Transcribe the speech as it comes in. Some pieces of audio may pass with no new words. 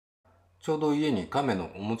ちょうど家に亀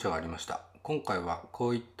のおもちゃがありました。今回はこ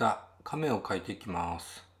ういった亀を描いていきま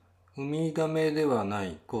す。ウミガメではな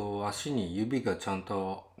い、足に指がちゃん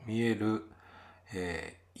と見える、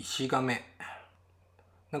イシガメ。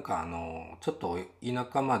なんかちょっと田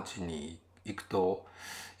舎町に行くと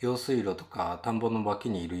用水路とか田んぼの脇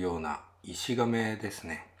にいるようなイシガメです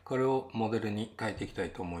ね。これをモデルに描いていきた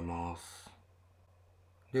いと思います。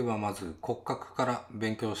ではまず骨格から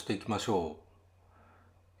勉強していきましょう。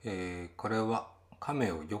これは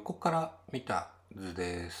亀を横から見た図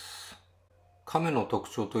です。亀の特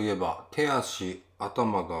徴といえば手足、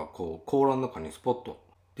頭が甲羅の中にスポッと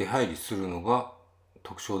出入りするのが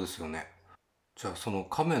特徴ですよね。じゃあその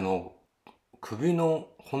亀の首の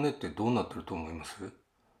骨ってどうなってると思います？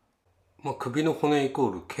首の骨イコ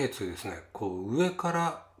ール頸椎ですね。上か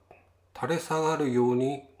ら垂れ下がるよう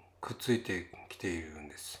にくっついてきているん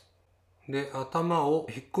です。で、頭を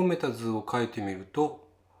引っ込めた図を描いてみると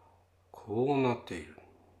こうなっている。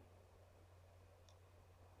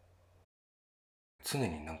常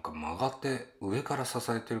になんか曲がって上から支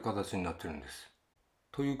えている形になってるんです。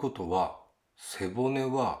ということは背骨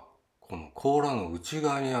はこの甲羅の内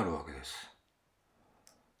側にあるわけです。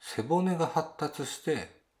背骨が発達して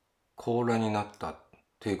甲羅になったっ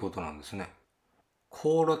ていうことなんですね。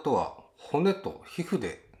甲羅とは骨と皮膚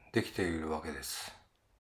でできているわけです。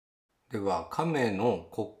では亀の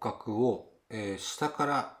骨格を、下か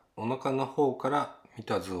らお腹の方から見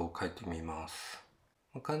た図を描いてみます。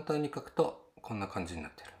簡単に描くとこんな感じにな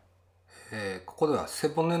ってる。ここでは背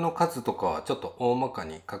骨の数とかはちょっと大まか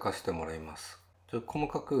に書かせてもらいます。細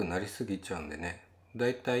かくなりすぎちゃうんでね、だ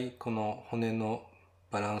いたいこの骨の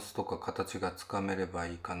バランスとか形がつかめれば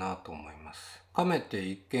いいかなと思います。亀って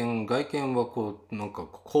一見外見はなんか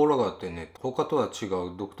甲羅があってね、他とは違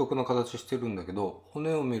う独特な形してるんだけど、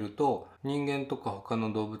骨を見ると人間とか他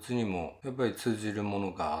の動物にもやっぱり通じるも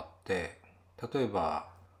のがあって、例えば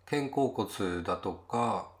肩甲骨だと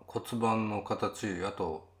か骨盤の形、あ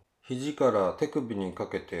と肘から手首にか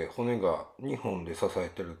けて骨が2本で支え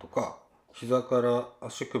てるとか、膝から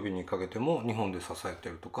足首にかけても2本で支えて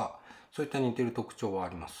るとか、そういった似てる特徴はあ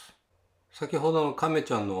ります。先ほどの亀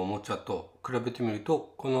ちゃんのおもちゃと比べてみる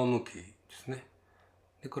とこの向きですね。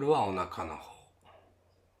でこれはお腹の方。はい。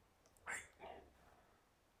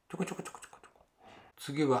ちょこちょこちょこちょこちょこ。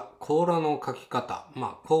次は甲羅の描き方、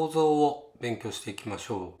構造を勉強していきまし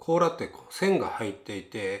ょう。甲羅って線が入ってい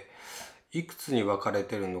て、いくつに分かれ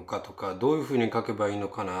てるのかとか、どういうふうに描けばいいの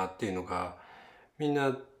かなっていうのがみん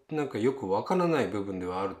ななんかよくわからない部分で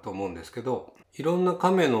はあると思うんですけど、いろんな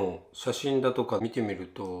亀の写真だとか見てみる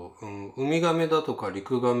と、ウミガメだとか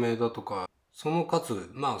陸ガメだとか、その数、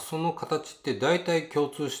その形って大体共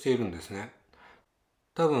通しているんですね。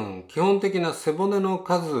多分基本的な背骨の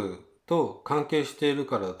数と関係している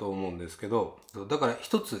からだと思うんですけど、だから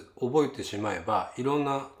一つ覚えてしまえばいろん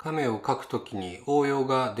な亀を描くときに応用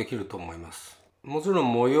ができると思います。もちろ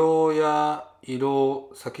ん模様や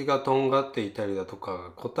色、先がとんがっていたりだと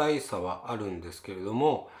か個体差はあるんですけれど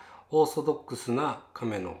も、オーソドックスな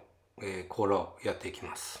亀の甲羅をやっていき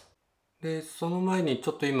ます。で、その前にち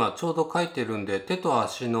ょっと今ちょうど描いてるんで、手と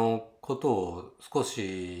足のことを少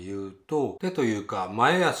し言うと、手というか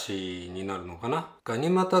前足になるのかな。ガニ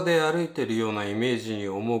股で歩いてるようなイメージに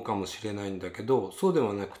思うかもしれないんだけど、そうで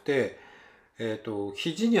はなくて、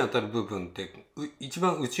肘に当たる部分って一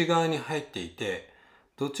番内側に入っていて、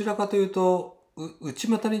どちらかというと内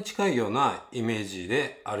股に近いようなイメージ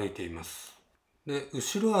で歩いています。で、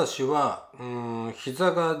後ろ足は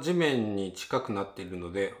膝が地面に近くなっている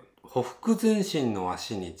ので、ほふ前進の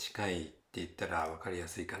足に近いって言ったら分かりや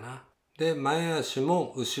すいかな。で、前足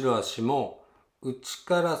も後ろ足も内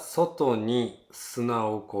から外に砂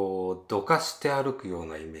をどかして歩くよう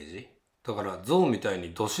なイメージ。だから象みたい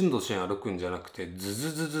にドシンドシン歩くんじゃなくて、ズ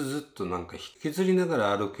ズズズズっとなんか引きずりなが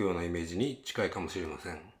ら歩くようなイメージに近いかもしれま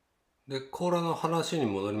せん。で、甲羅の話に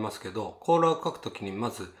戻りますけど、甲羅を描くときにま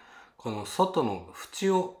ずこの外の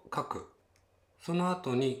縁を描く。その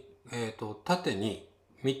後に、縦に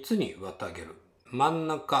3つに割ってあげる。真ん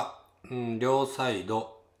中、両サイ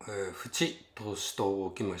ド、縁としと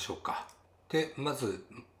置きましょうか。で、まず、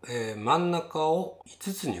真ん中を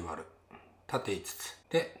5つに割る。縦5つ。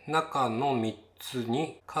で、中の3つ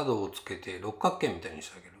に角をつけて六角形みたいに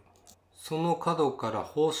してあげる。その角から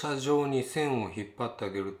放射状に線を引っ張ってあ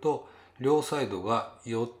げると、両サイドが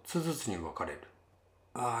4つずつに分かれる。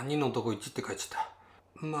2のとこ1って書いちゃっ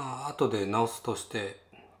た。後で直すとして、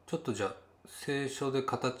ちょっとじゃあ、聖書で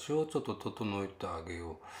形をちょっと整えてあげ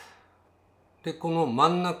よう。で、この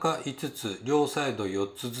真ん中5つ、両サイド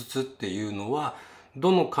4つずつっていうのは、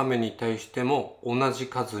どの亀に対しても同じ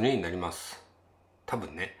数になります。多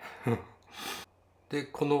分ね。で、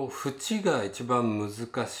この縁が一番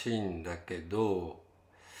難しいんだけど、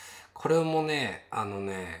これもね、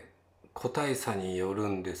個体差による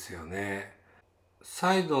んですよね。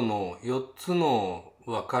サイドの4つの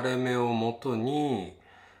分かれ目をもとに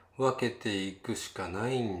分けていくしかな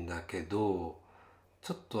いんだけど、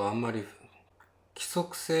ちょっとあんまり規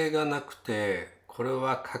則性がなくて、これ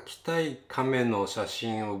は描きたい亀の写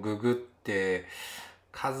真をググって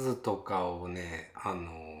数とかをね、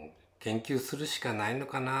研究するしかないの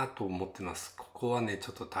かなと思ってます。ここはね、ち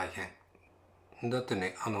ょっと大変。だって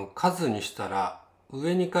ね、数にしたら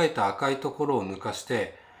上に書いた赤いところを抜かし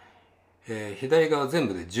て、左側全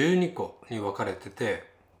部で12個に分かれてて、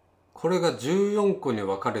これが14個に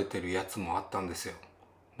分かれてるやつもあったんですよ。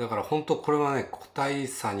だから本当これはね、個体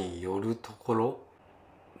差によるところ。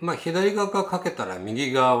まあ左側が書けたら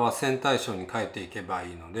右側は線対称に書いていけば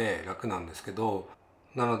いいので楽なんですけど、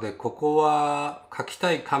なのでここは描き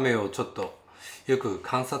たい亀をちょっとよく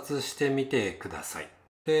観察してみてください。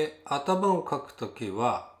で、頭を描くとき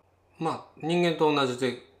は、まあ人間と同じ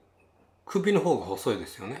で首の方が細いで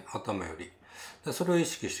すよね、頭より。それを意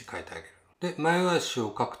識して描いてあげる。で、前足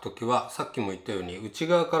を描くときは、さっきも言ったように、内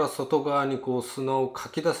側から外側にこう砂をか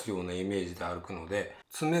き出すようなイメージで歩くので、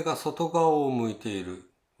爪が外側を向いている。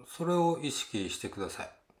それを意識してください。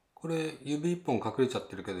これ、指1本隠れちゃっ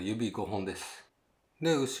てるけど、指5本です。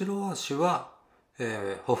で、後ろ足は、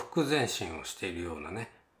歩幅前進をしているようなね、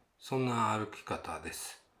そんな歩き方で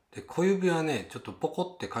す。で、小指はね、ちょっとポコ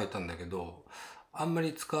って書いたんだけど、あんま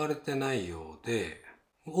り使われてないようで、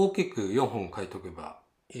大きく4本書いとけば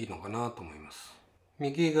いいのかなと思います。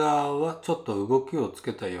右側はちょっと動きをつ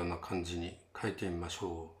けたような感じに書いてみまし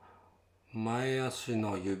ょう。前足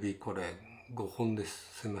の指、これ5本で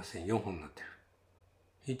す。すいません、4本になってる。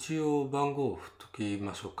一応番号を振っとき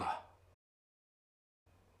ましょうか。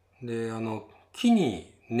で、木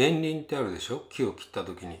に年輪ってあるでしょ？木を切った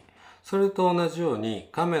時に。それと同じように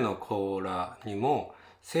亀の甲羅にも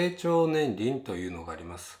成長年輪というのがあり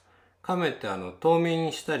ます。亀って冬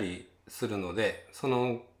眠したりするので、そ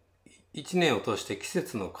の1年を通して季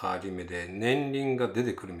節の変わり目で年輪が出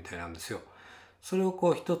てくるみたいなんですよ。それを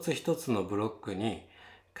こう一つ一つのブロックに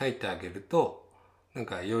書いてあげると、なん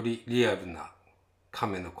かよりリアルな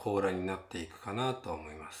亀の甲羅になっていくかなと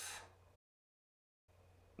思います。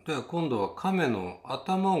では今度は亀の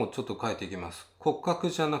頭をちょっと描いていきます。骨格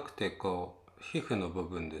じゃなくてこう皮膚の部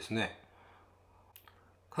分ですね。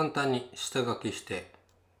簡単に下書きして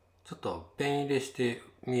ちょっとペン入れして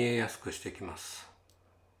見えやすくしていきます。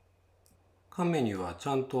亀にはち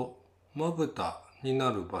ゃんとまぶたにな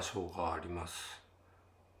る場所があります。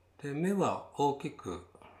で、目は大きく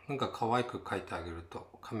なんか可愛く描いてあげると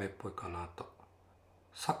亀っぽいかなと。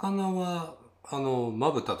魚はま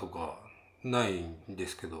ぶたとかないんで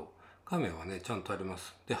すけど、亀はねちゃんとありま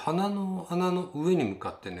す。で、鼻の穴の上に向か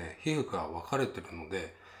ってね皮膚が分かれてるの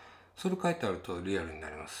で、それ書いてあるとリアルにな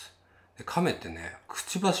ります。で、亀ってねく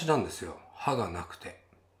ちばしなんですよ。歯がなくて、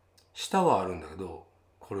舌はあるんだけど、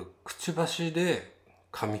これくちばしで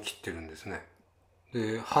噛み切ってるんですね。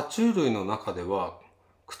で、爬虫類の中では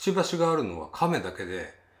くちばしがあるのは亀だけ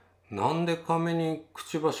で、なんで亀にく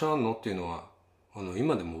ちばしあんのっていうのは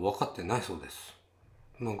今でも分かってないそうです。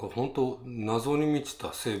なんか本当謎に満ち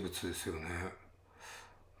た生物ですよね。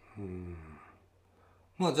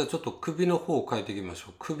まあじゃあちょっと首の方を描いていきましょ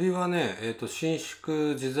う。首はね、伸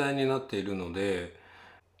縮自在になっているので、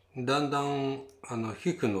だんだん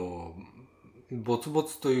皮膚のボツボ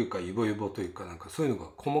ツというかイボイボというか、なんかそういうの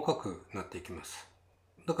が細かくなっていきます。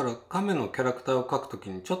だから亀のキャラクターを描くと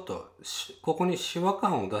きにちょっとここにシワ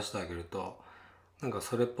感を出してあげると、なんか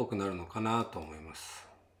それっぽくなるのかなと思います。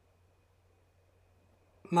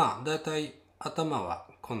まあだいたい頭は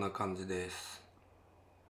こんな感じです。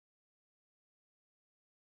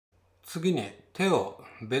次に手を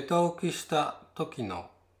ベタ置きした時の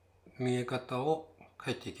見え方を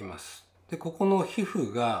描いていきます。で、ここの皮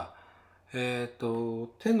膚が、手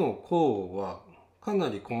の甲はかな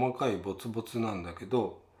り細かいボツボツなんだけ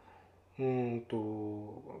ど、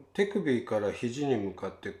手首から肘に向か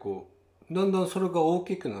ってこうだんだんそれが大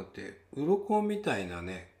きくなって鱗みたいな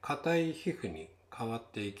ね硬い皮膚に変わっ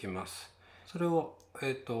ていきます。それを、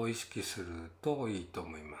意識するといいと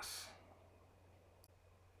思います。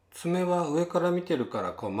爪は上から見てるか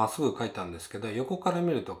らこうまっすぐ描いたんですけど、横から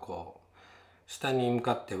見るとこう下に向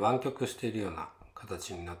かって湾曲しているような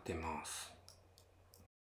形になっています。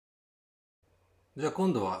じゃあ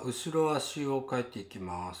今度は後ろ足を描いていき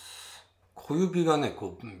ます。小指がね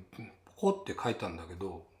こうポコって描いたんだけ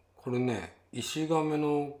ど、これねイシガメ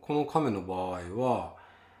のこのカメの場合は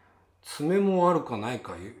爪もあるかない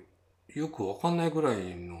かよくわかんないぐら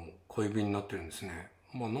いの小指になってるんですね。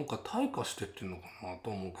なんか退化してっていうのかなと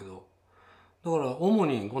思うけど、だから主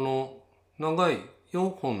にこの長い4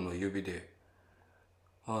本の指で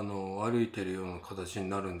歩いてるような形に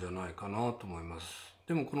なるんじゃないかなと思います。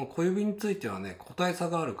でもこの小指についてはね、個体差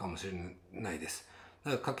があるかもしれないです。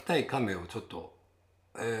だから描きたい亀をちょっと、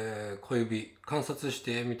小指観察し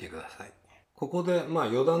てみてください。ここで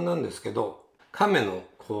余談なんですけど、亀の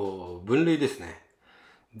分類ですね。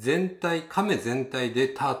亀全体で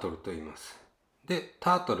タートルと言います。で、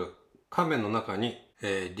タートル、亀の中に、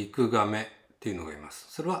陸亀っていうのがいます。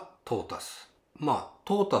それはトータス。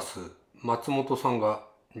トータス、松本さんが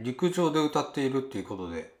陸上で歌っているっていうこと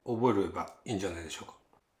で覚えればいいんじゃないでしょうか。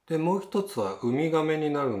で、もう一つはウミガメに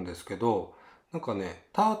なるんですけど、なんかね、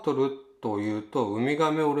タートルというとウミ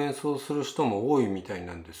ガメを連想する人も多いみたい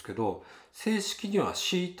なんですけど、正式には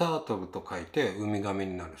シータートルと書いてウミガメ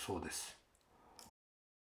になるそうです。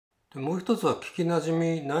で、もう一つは聞きなじ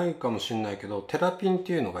みないかもしれないけど、テラピンっ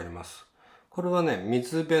ていうのがあります。これはね、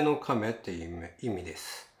水辺の亀っていう意味で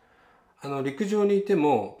す。陸上にいて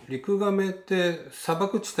も、陸亀って砂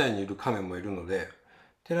漠地帯にいる亀もいるので、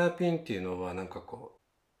テラピンっていうのはなんか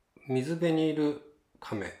水辺にいる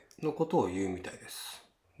亀のことを言うみたいです。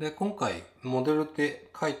で、今回モデル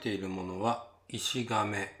で描いているものはイシガ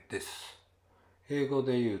メです。英語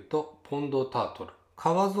で言うとポンドタートル。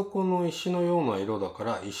川底の石のような色だか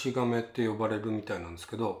らイシガメって呼ばれるみたいなんです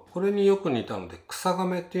けど、これによく似たので草ガ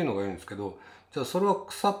メっていうのがいるんですけど、じゃあそれは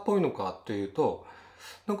草っぽいのかっていうと、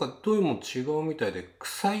なんかどうも違うみたいで、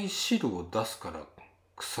臭い汁を出すから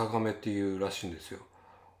草ガメっていうらしいんですよ。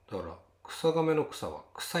だから草ガメの草は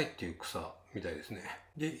臭いっていう草みたいですね。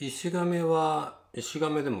で、石ガメは石ガ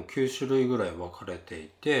メでも9種類ぐらい分かれてい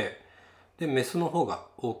て、でメスの方が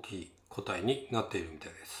大きい個体になっているみた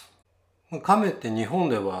いです。亀って日本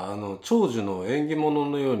では長寿の縁起物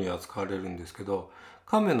のように扱われるんですけど、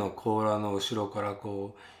亀の甲羅の後ろから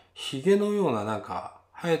ヒゲのようななんか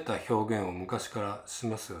生えた表現を昔からし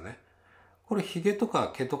ますよね。これヒゲと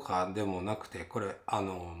か毛とかでもなくて、これ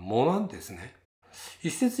藻なんですね。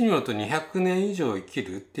一説によると200年以上生き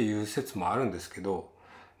るっていう説もあるんですけど、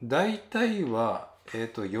大体は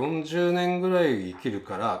40年ぐらい生きる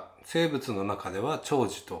から、生物の中では長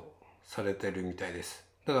寿とされてるみたいです。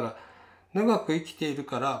だから長く生きている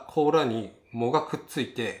から甲羅に藻がくっつ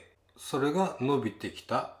いて、それが伸びてき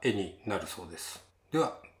た絵になるそうです。で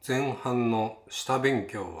は前半の下勉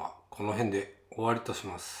強はこの辺で終わりとし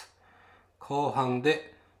ます。後半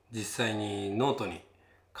で実際にノートに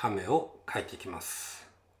亀を描いていきます。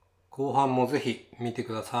後半もぜひ見て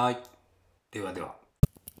ください。ではでは。